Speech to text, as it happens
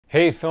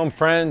Hey film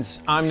friends,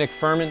 I'm Nick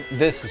Furman.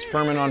 This is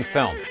Furman on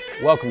Film.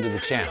 Welcome to the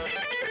channel.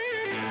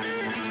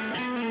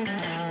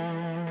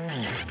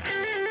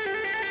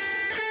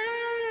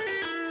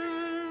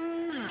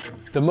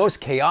 The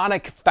most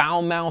chaotic,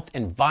 foul-mouthed,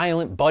 and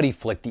violent buddy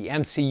flick the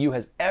MCU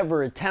has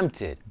ever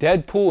attempted.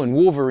 Deadpool and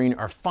Wolverine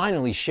are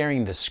finally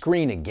sharing the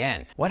screen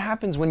again. What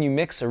happens when you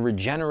mix a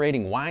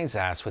regenerating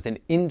wise-ass with an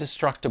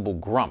indestructible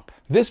grump?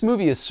 This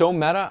movie is so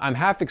meta, I'm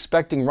half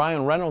expecting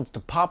Ryan Reynolds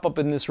to pop up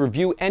in this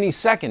review any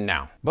second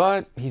now.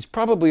 But he's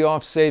probably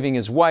off saving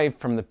his wife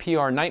from the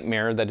PR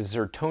nightmare that is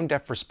her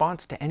tone-deaf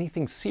response to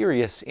anything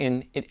serious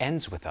in It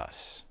Ends With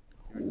Us.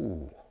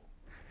 Ooh.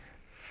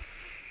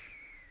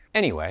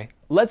 Anyway,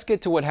 let's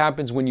get to what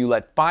happens when you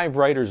let 5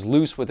 writers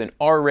loose with an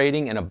R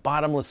rating and a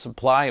bottomless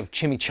supply of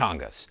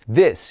chimichangas.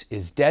 This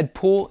is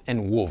Deadpool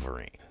and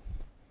Wolverine.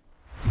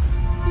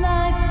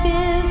 Life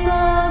is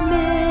a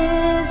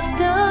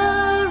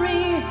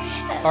mystery.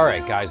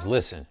 Alright guys,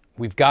 listen.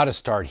 We've got to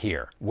start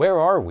here. Where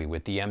are we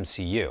with the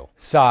MCU?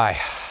 Sigh.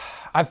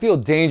 I feel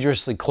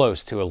dangerously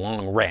close to a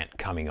long rant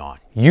coming on.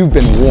 You've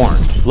been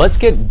warned. Let's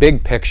get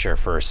big picture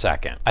for a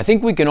second. I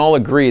think we can all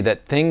agree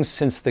that things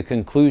since the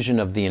conclusion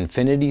of the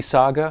Infinity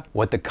Saga,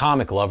 what the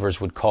comic lovers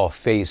would call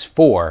Phase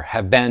 4,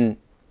 have been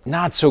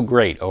not so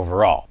great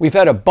overall. We've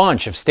had a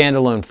bunch of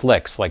standalone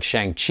flicks like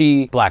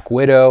Shang-Chi, Black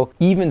Widow,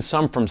 even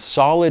some from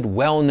solid,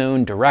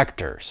 well-known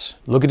directors.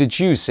 Look at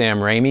you, Sam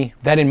Raimi.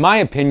 That in my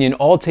opinion,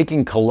 all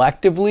taken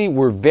collectively,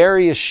 were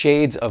various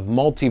shades of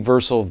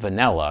multiversal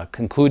vanilla,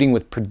 concluding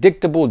with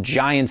predictable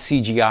giant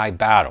CGI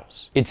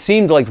battles. It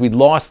seemed like we'd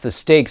lost the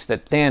stakes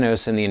that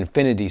Thanos and the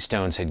Infinity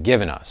Stones had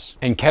given us.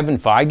 And Kevin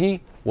Feige?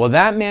 Well,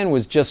 that man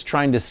was just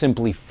trying to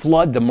simply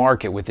flood the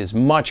market with as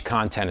much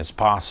content as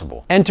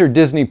possible. Enter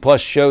Disney Plus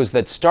shows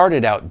that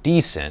started out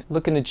decent,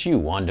 looking at you,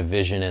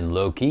 WandaVision and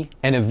Loki,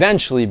 and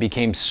eventually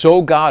became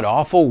so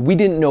god-awful we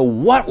didn't know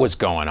what was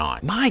going on.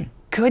 My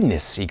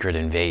goodness, Secret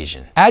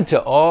Invasion. Add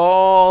to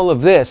all of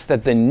this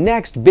that the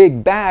next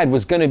big bad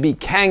was gonna be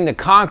Kang the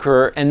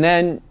Conqueror, and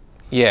then,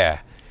 yeah,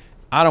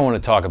 I don't want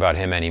to talk about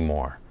him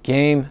anymore.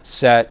 Game,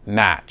 set,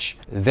 match.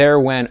 There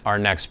went our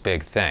next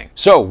big thing.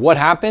 So what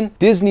happened?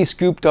 Disney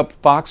scooped up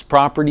Fox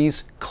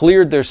properties,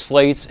 cleared their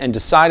slates, and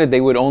decided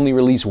they would only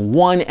release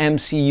one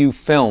MCU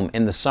film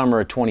in the summer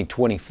of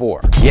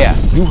 2024. Yeah,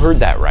 you heard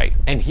that right.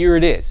 And here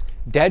it is.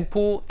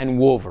 Deadpool and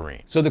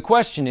Wolverine. So the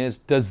question is,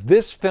 does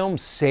this film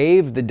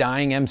save the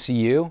dying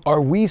MCU?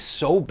 Are we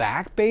so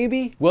back,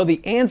 baby? Well,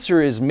 the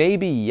answer is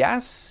maybe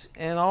yes,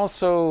 and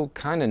also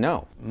kinda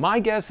no.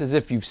 My guess is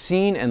if you've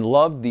seen and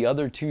loved the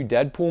other 2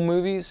 Deadpool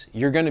movies,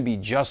 you're gonna be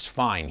just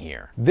fine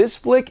here. This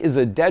flick is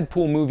a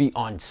Deadpool movie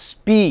on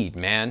speed,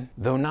 man.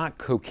 Though not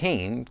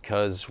cocaine,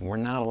 because we're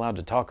not allowed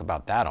to talk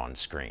about that on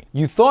screen.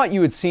 You thought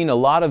you had seen a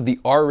lot of the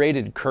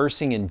R-rated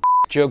cursing and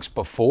jokes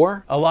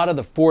before, a lot of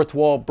the fourth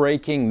wall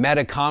breaking,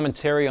 meta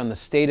commentary on the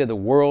state of the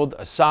world,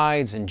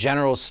 asides, and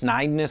general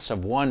snideness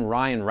of one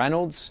Ryan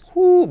Reynolds.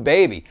 Whoo,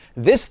 baby,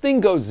 this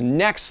thing goes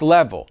next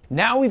level.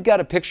 Now we've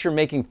got a picture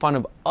making fun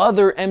of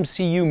other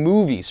MCU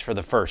movies for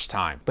the first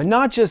time. But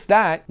not just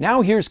that,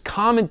 now here's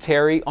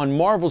commentary on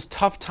Marvel's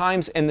tough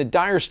times and the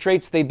dire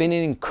straits they've been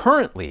in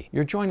currently.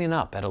 You're joining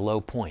up at a low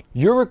point.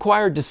 You're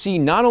required to see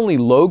not only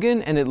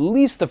Logan and at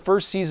least the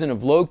first season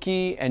of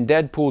Loki and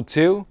Deadpool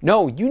 2.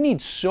 No, you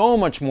need so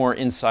much more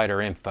insider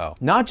info.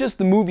 Not just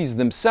the movies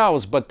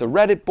themselves, but the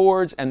Reddit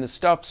boards and the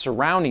stuff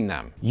surrounding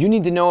them. You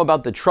need to know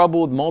about the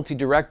troubled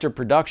multi-director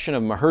production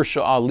of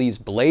Mahershala Ali's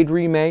Blade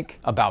remake,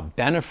 about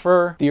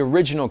Bennifer, the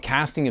original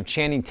casting of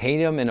Channing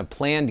Tatum in a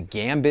planned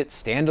Gambit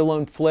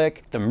standalone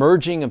flick, the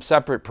merging of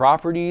separate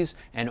properties,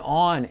 and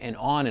on and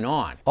on and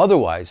on.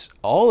 Otherwise,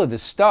 all of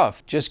this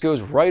stuff just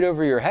goes right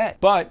over your head.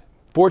 But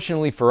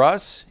fortunately for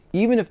us,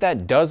 even if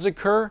that does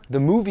occur, the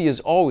movie is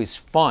always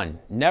fun,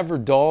 never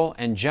dull,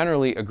 and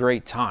generally a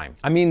great time.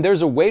 I mean,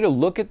 there's a way to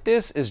look at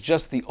this as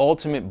just the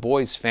ultimate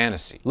boys'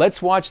 fantasy.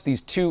 Let's watch these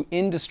 2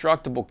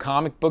 indestructible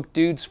comic book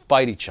dudes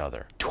fight each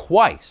other.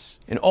 Twice.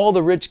 And all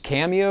the rich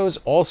cameos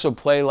also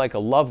play like a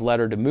love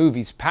letter to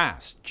movies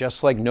past,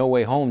 just like No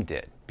Way Home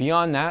did.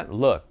 Beyond that,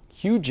 look.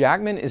 Hugh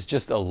Jackman is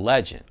just a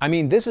legend. I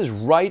mean, this is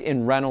right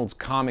in Reynolds'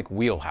 comic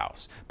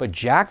wheelhouse, but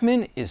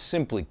Jackman is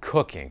simply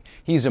cooking.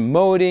 He's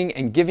emoting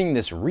and giving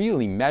this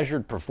really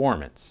measured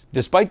performance.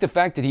 Despite the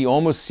fact that he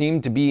almost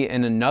seemed to be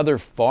in another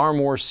far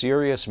more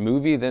serious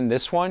movie than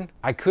this one,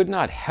 I could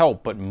not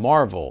help but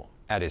marvel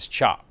at his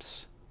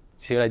chops.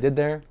 See what I did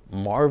there?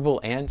 Marvel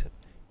and...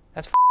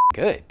 That's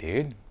good,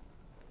 dude.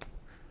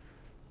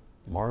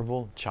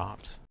 Marvel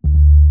chops.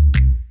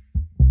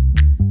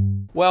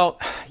 Well,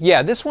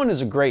 yeah, this one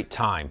is a great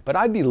time, but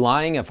I'd be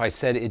lying if I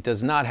said it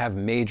does not have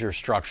major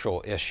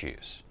structural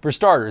issues. For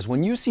starters,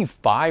 when you see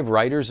 5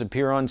 writers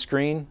appear on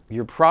screen,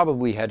 you're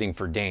probably heading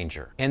for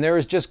danger. And there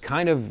is just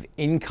kind of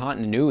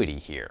incontinuity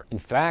here. In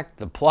fact,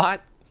 the plot,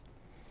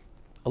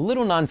 a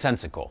little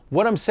nonsensical.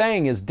 What I'm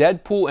saying is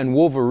Deadpool and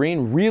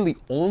Wolverine really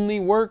only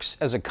works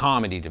as a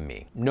comedy to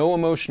me. No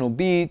emotional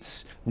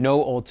beats,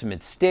 no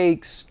ultimate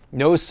stakes,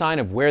 no sign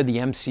of where the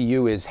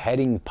MCU is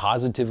heading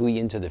positively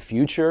into the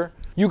future.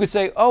 You could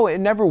say, oh, it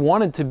never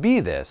wanted to be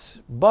this.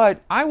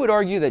 But I would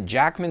argue that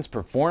Jackman's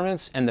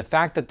performance and the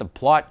fact that the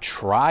plot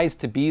tries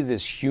to be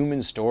this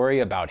human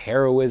story about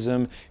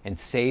heroism and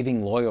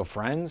saving loyal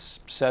friends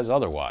says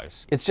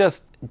otherwise. It's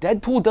just,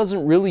 Deadpool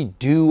doesn't really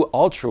do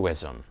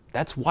altruism.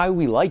 That's why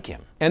we like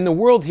him. And the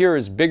world here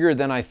is bigger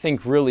than I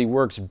think really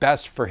works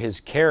best for his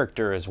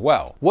character as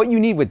well. What you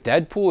need with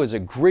Deadpool is a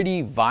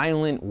gritty,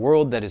 violent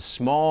world that is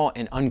small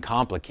and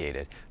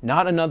uncomplicated,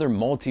 not another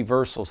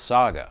multiversal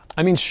saga.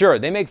 I mean, sure,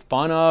 they make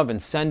fun of and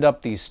send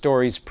up these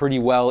stories pretty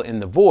well in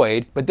The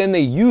Void, but then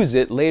they use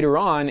it later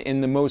on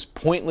in the most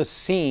pointless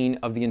scene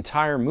of the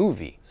entire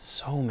movie.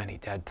 So many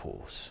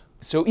Deadpools.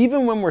 So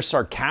even when we're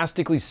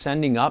sarcastically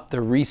sending up the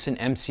recent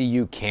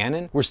MCU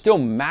canon, we're still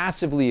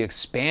massively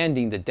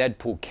expanding the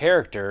Deadpool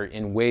character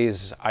in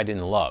ways I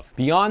didn't love.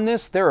 Beyond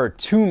this, there are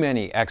too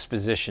many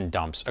exposition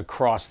dumps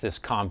across this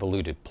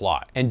convoluted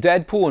plot. And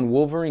Deadpool and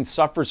Wolverine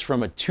suffers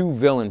from a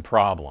two-villain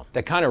problem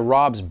that kind of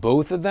robs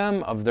both of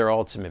them of their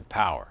ultimate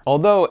power.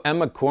 Although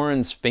Emma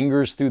Corrin's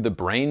fingers through the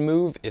brain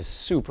move is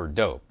super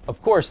dope.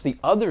 Of course, the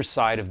other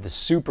side of the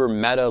super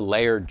meta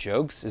layered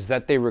jokes is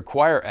that they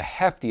require a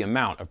hefty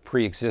amount of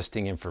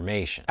pre-existing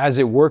information. As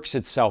it works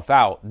itself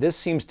out, this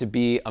seems to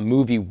be a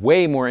movie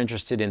way more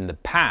interested in the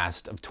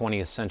past of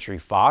 20th Century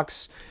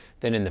Fox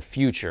than in the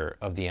future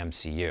of the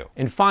MCU.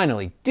 And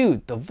finally,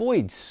 dude, The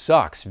Void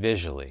sucks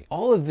visually.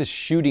 All of this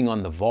shooting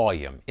on the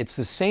volume, it's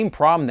the same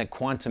problem that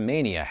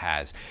Quantumania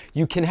has.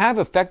 You can have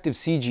effective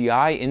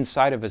CGI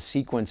inside of a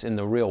sequence in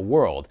the real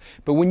world,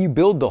 but when you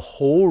build the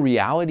whole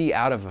reality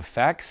out of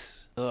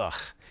effects,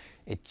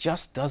 it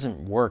just doesn't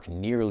work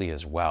nearly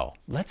as well.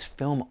 Let's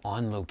film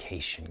on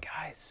location,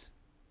 guys.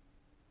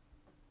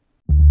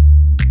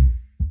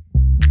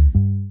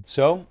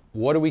 So,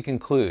 what do we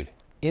conclude?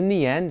 In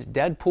the end,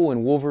 Deadpool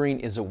and Wolverine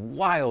is a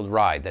wild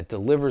ride that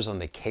delivers on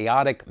the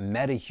chaotic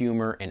meta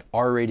humor and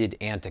R-rated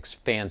antics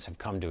fans have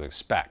come to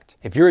expect.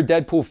 If you're a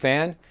Deadpool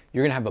fan,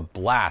 you're gonna have a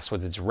blast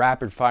with its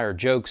rapid-fire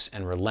jokes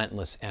and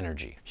relentless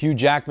energy. Hugh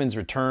Jackman's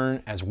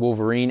return as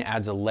Wolverine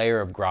adds a layer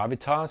of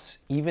gravitas,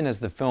 even as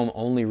the film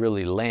only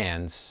really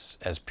lands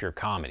as pure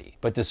comedy.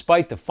 But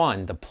despite the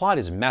fun, the plot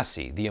is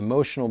messy, the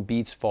emotional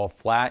beats fall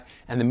flat,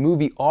 and the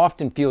movie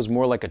often feels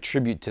more like a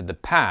tribute to the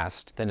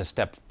past than a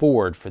step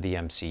forward for the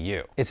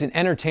MCU. It's an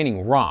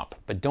entertaining romp,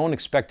 but don't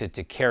expect it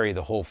to carry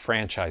the whole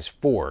franchise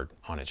forward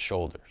on its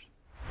shoulders.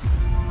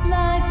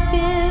 Life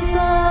is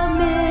a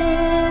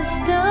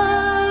mystery.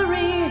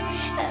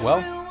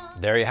 Well,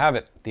 there you have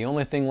it. The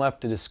only thing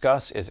left to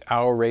discuss is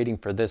our rating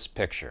for this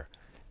picture.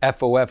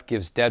 FOF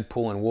gives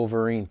Deadpool and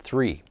Wolverine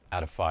 3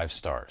 out of 5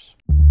 stars.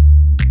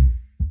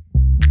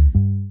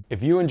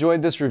 If you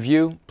enjoyed this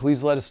review,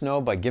 please let us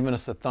know by giving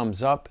us a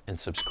thumbs up and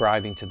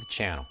subscribing to the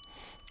channel.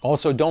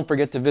 Also, don't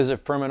forget to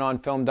visit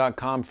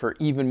FurmanOnFilm.com for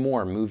even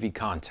more movie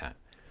content.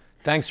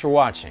 Thanks for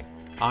watching.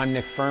 I'm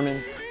Nick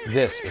Furman.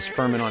 This is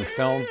Furman on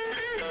Film.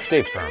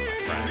 Stay firm,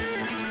 my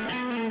friends.